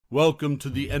Welcome to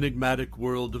the enigmatic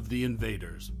world of the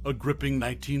Invaders, a gripping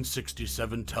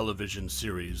 1967 television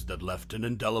series that left an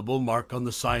indelible mark on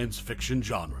the science fiction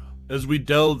genre. As we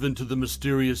delve into the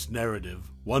mysterious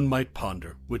narrative, one might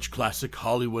ponder which classic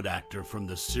Hollywood actor from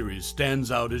this series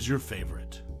stands out as your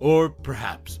favorite. Or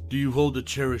perhaps, do you hold a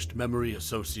cherished memory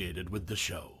associated with the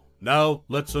show? Now,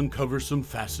 let's uncover some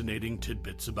fascinating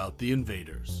tidbits about the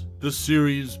Invaders. The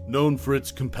series, known for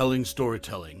its compelling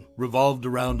storytelling, revolved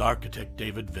around architect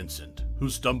David Vincent, who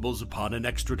stumbles upon an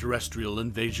extraterrestrial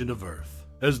invasion of Earth.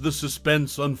 As the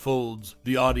suspense unfolds,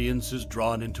 the audience is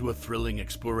drawn into a thrilling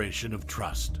exploration of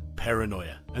trust,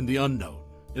 paranoia, and the unknown.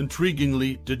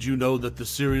 Intriguingly, did you know that the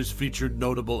series featured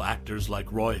notable actors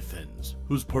like Roy Fiennes,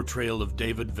 whose portrayal of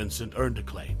David Vincent earned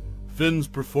acclaim? Finn's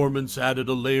performance added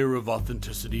a layer of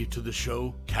authenticity to the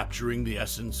show, capturing the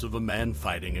essence of a man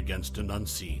fighting against an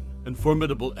unseen and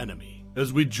formidable enemy.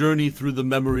 As we journey through the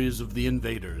memories of the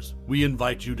Invaders, we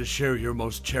invite you to share your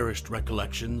most cherished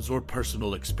recollections or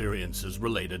personal experiences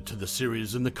related to the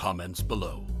series in the comments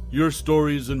below. Your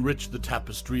stories enrich the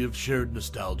tapestry of shared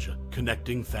nostalgia,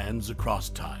 connecting fans across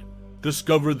time.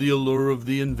 Discover the allure of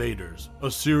the Invaders,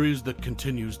 a series that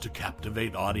continues to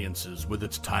captivate audiences with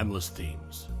its timeless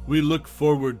themes. We look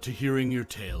forward to hearing your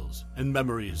tales and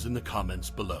memories in the comments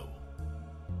below.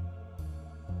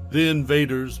 The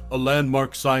Invaders, a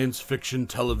landmark science fiction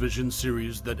television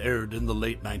series that aired in the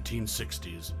late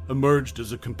 1960s, emerged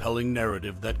as a compelling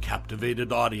narrative that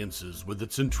captivated audiences with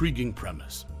its intriguing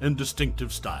premise and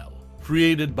distinctive style.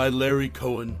 Created by Larry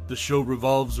Cohen, the show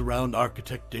revolves around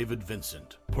architect David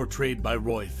Vincent, portrayed by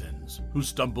Roy Fiennes, who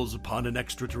stumbles upon an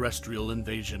extraterrestrial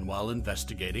invasion while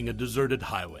investigating a deserted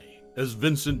highway. As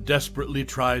Vincent desperately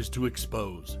tries to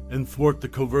expose and thwart the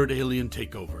covert alien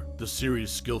takeover, the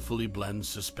series skillfully blends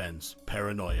suspense,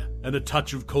 paranoia, and a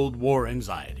touch of Cold War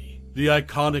anxiety. The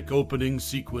iconic opening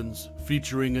sequence,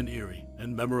 featuring an eerie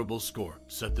and memorable score,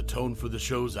 set the tone for the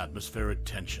show's atmospheric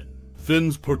tension.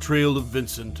 Finn's portrayal of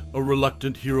Vincent, a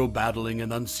reluctant hero battling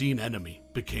an unseen enemy,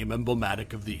 became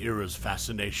emblematic of the era's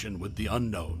fascination with the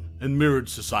unknown and mirrored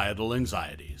societal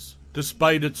anxieties.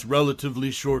 Despite its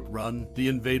relatively short run, The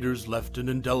Invaders left an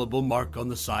indelible mark on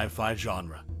the sci-fi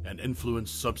genre and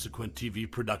influenced subsequent TV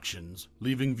productions,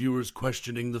 leaving viewers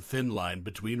questioning the thin line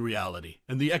between reality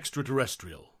and the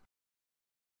extraterrestrial.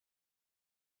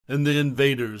 In The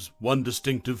Invaders, one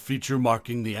distinctive feature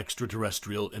marking the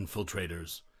extraterrestrial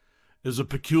infiltrators is a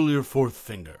peculiar fourth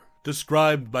finger.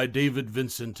 Described by David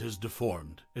Vincent as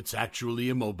deformed, it's actually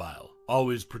immobile,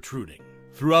 always protruding.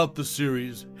 Throughout the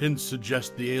series, hints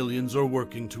suggest the aliens are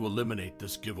working to eliminate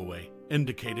this giveaway,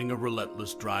 indicating a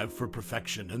relentless drive for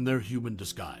perfection in their human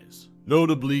disguise.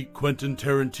 Notably, Quentin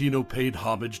Tarantino paid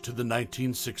homage to the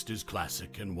 1960s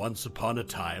classic in Once Upon a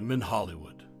Time in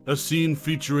Hollywood. A scene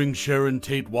featuring Sharon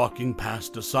Tate walking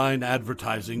past a sign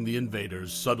advertising the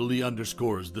Invaders subtly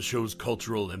underscores the show's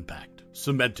cultural impact,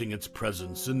 cementing its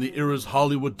presence in the era's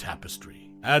Hollywood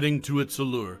tapestry. Adding to its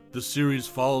allure, the series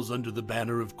falls under the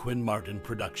banner of Quinn Martin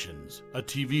Productions, a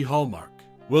TV hallmark.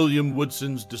 William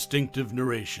Woodson's distinctive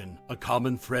narration, a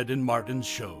common thread in Martin's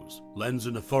shows, lends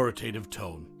an authoritative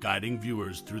tone, guiding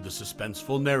viewers through the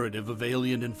suspenseful narrative of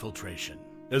alien infiltration.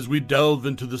 As we delve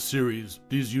into the series,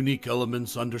 these unique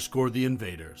elements underscore the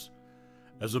Invaders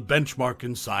as a benchmark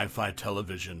in sci-fi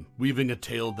television, weaving a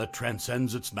tale that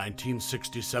transcends its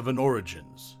 1967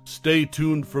 origins. Stay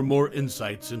tuned for more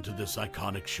insights into this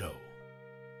iconic show.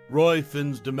 Roy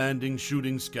Fiennes' demanding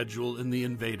shooting schedule in The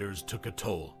Invaders took a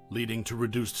toll, leading to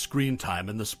reduced screen time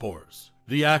in the spores.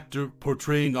 The actor,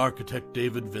 portraying architect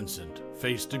David Vincent,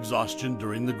 faced exhaustion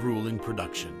during the grueling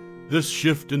production. This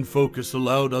shift in focus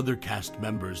allowed other cast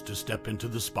members to step into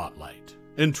the spotlight.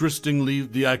 Interestingly,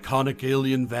 the iconic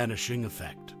alien vanishing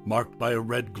effect, marked by a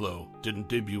red glow, didn't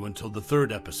debut until the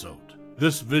third episode.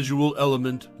 This visual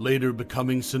element, later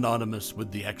becoming synonymous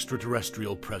with the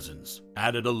extraterrestrial presence,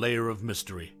 added a layer of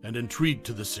mystery and intrigue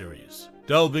to the series.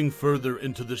 Delving further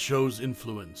into the show's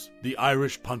influence, the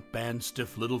Irish punk band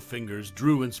Stiff Little Fingers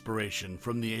drew inspiration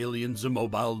from the aliens'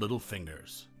 immobile little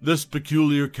fingers. This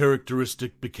peculiar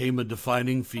characteristic became a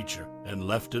defining feature and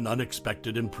left an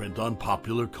unexpected imprint on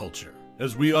popular culture.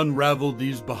 As we unravel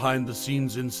these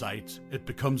behind-the-scenes insights, it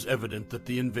becomes evident that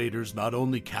The Invaders not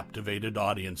only captivated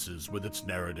audiences with its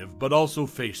narrative, but also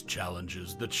faced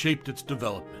challenges that shaped its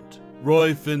development.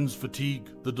 Roy Fiennes' fatigue,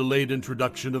 the delayed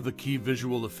introduction of a key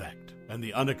visual effect, and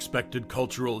the unexpected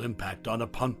cultural impact on a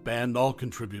punk band all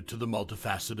contribute to the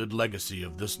multifaceted legacy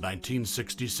of this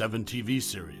 1967 TV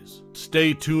series.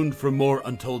 Stay tuned for more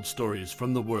untold stories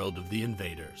from the world of The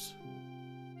Invaders.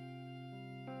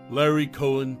 Larry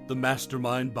Cohen, the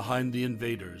mastermind behind The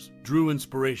Invaders, drew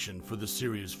inspiration for the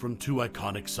series from two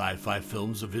iconic sci-fi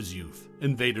films of his youth,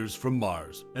 Invaders from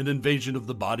Mars and Invasion of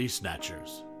the Body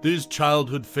Snatchers. These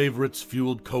childhood favorites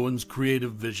fueled Cohen's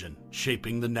creative vision,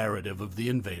 shaping the narrative of The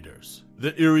Invaders.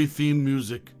 The eerie theme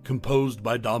music, composed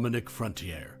by Dominic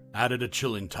Frontier, added a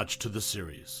chilling touch to the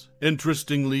series.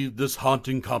 Interestingly, this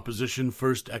haunting composition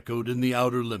first echoed in The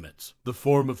Outer Limits, The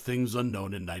Form of Things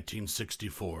Unknown in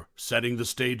 1964, setting the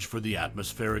stage for the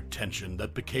atmospheric tension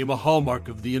that became a hallmark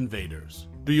of The Invaders.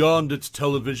 Beyond its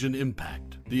television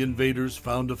impact, The Invaders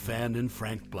found a fan in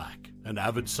Frank Black, an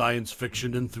avid science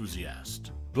fiction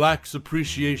enthusiast. Black's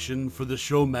appreciation for the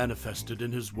show manifested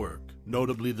in his work,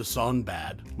 notably the song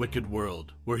Bad, Wicked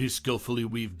World, where he skillfully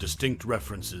weaved distinct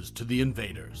references to The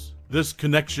Invaders. This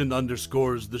connection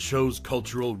underscores the show's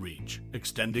cultural reach,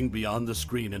 extending beyond the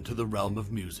screen into the realm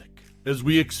of music. As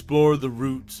we explore the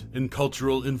roots and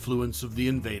cultural influence of The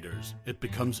Invaders, it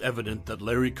becomes evident that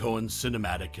Larry Cohen's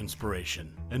cinematic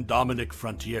inspiration and Dominic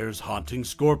Frontier's haunting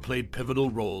score played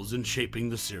pivotal roles in shaping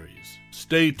the series.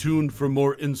 Stay tuned for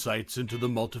more insights into the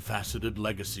multifaceted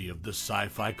legacy of this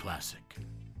sci-fi classic.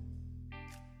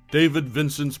 David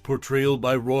Vincent's portrayal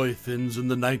by Roy Thins in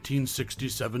the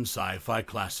 1967 sci-fi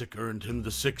classic earned him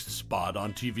the 6th spot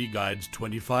on TV Guide's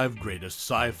 25 Greatest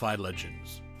Sci-Fi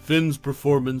Legends. Finn's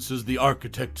performance as the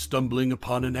architect stumbling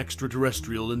upon an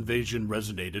extraterrestrial invasion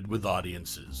resonated with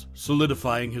audiences,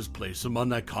 solidifying his place among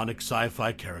iconic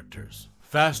sci-fi characters.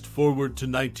 Fast forward to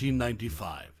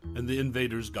 1995, and The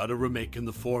Invaders got a remake in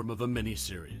the form of a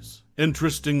miniseries.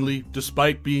 Interestingly,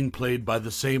 despite being played by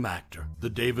the same actor,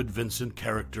 the David Vincent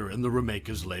character in the remake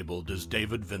is labeled as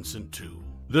David Vincent 2.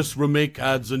 This remake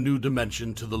adds a new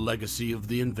dimension to the legacy of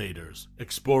The Invaders,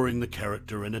 exploring the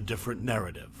character in a different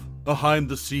narrative. Behind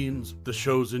the scenes, the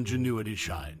show's ingenuity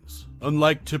shines.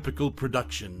 Unlike typical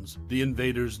productions, The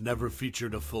Invaders never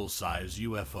featured a full-size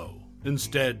UFO.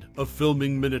 Instead, a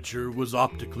filming miniature was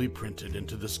optically printed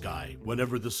into the sky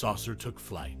whenever the saucer took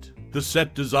flight. The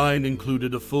set design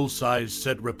included a full-size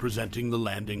set representing the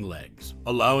landing legs,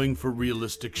 allowing for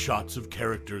realistic shots of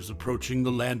characters approaching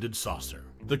the landed saucer.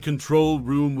 The control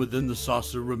room within the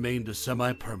saucer remained a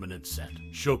semi-permanent set,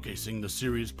 showcasing the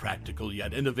series' practical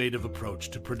yet innovative approach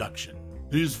to production.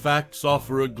 These facts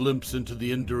offer a glimpse into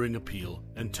the enduring appeal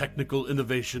and technical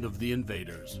innovation of The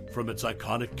Invaders, from its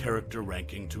iconic character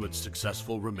ranking to its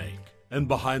successful remake, and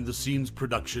behind-the-scenes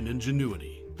production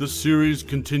ingenuity. The series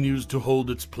continues to hold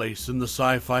its place in the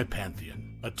sci-fi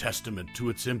pantheon, a testament to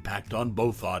its impact on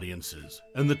both audiences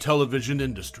and the television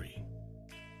industry.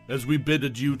 As we bid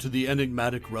adieu to the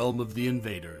enigmatic realm of The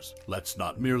Invaders, let's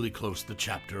not merely close the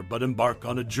chapter but embark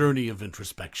on a journey of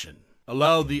introspection.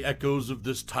 Allow the echoes of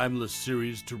this timeless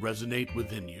series to resonate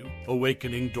within you,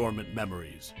 awakening dormant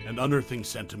memories and unearthing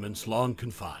sentiments long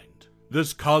confined.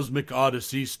 This cosmic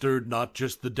odyssey stirred not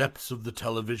just the depths of the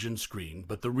television screen,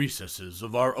 but the recesses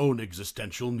of our own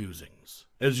existential musings.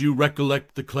 As you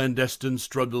recollect the clandestine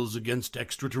struggles against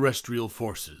extraterrestrial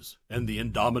forces and the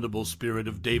indomitable spirit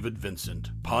of David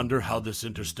Vincent, ponder how this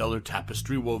interstellar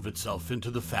tapestry wove itself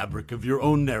into the fabric of your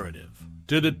own narrative.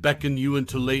 Did it beckon you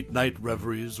into late-night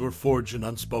reveries or forge an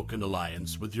unspoken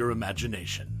alliance with your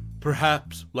imagination?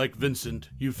 Perhaps, like Vincent,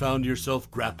 you found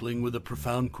yourself grappling with a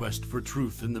profound quest for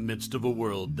truth in the midst of a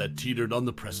world that teetered on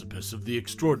the precipice of the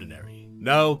extraordinary.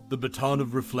 Now, the baton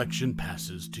of reflection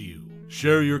passes to you.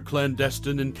 Share your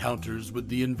clandestine encounters with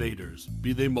The Invaders,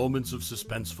 be they moments of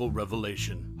suspenseful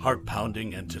revelation,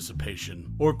 heart-pounding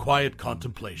anticipation, or quiet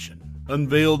contemplation.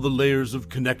 Unveil the layers of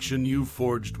connection you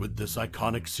forged with this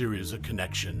iconic series, a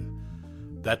connection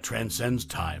that transcends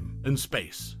time and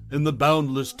space. In the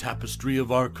boundless tapestry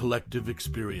of our collective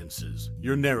experiences,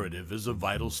 your narrative is a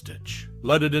vital stitch.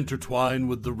 Let it intertwine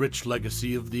with the rich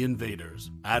legacy of The Invaders,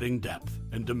 adding depth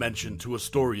and dimension to a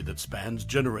story that spans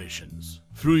generations.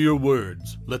 Through your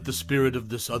words, let the spirit of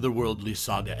this otherworldly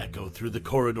saga echo through the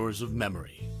corridors of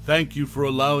memory. Thank you for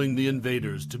allowing The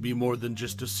Invaders to be more than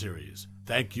just a series.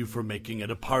 Thank you for making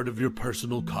it a part of your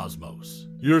personal cosmos.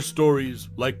 Your stories,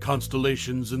 like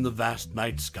constellations in the vast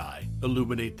night sky,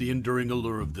 illuminate the enduring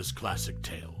allure of this classic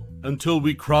tale. Until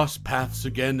we cross paths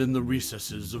again in the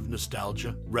recesses of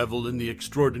nostalgia, revel in the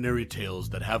extraordinary tales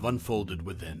that have unfolded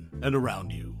within and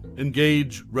around you.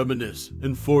 Engage, reminisce,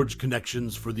 and forge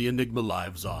connections for the enigma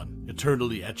lives on,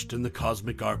 eternally etched in the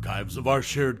cosmic archives of our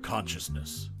shared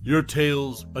consciousness. Your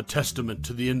tales, a testament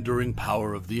to the enduring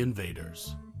power of The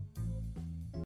Invaders.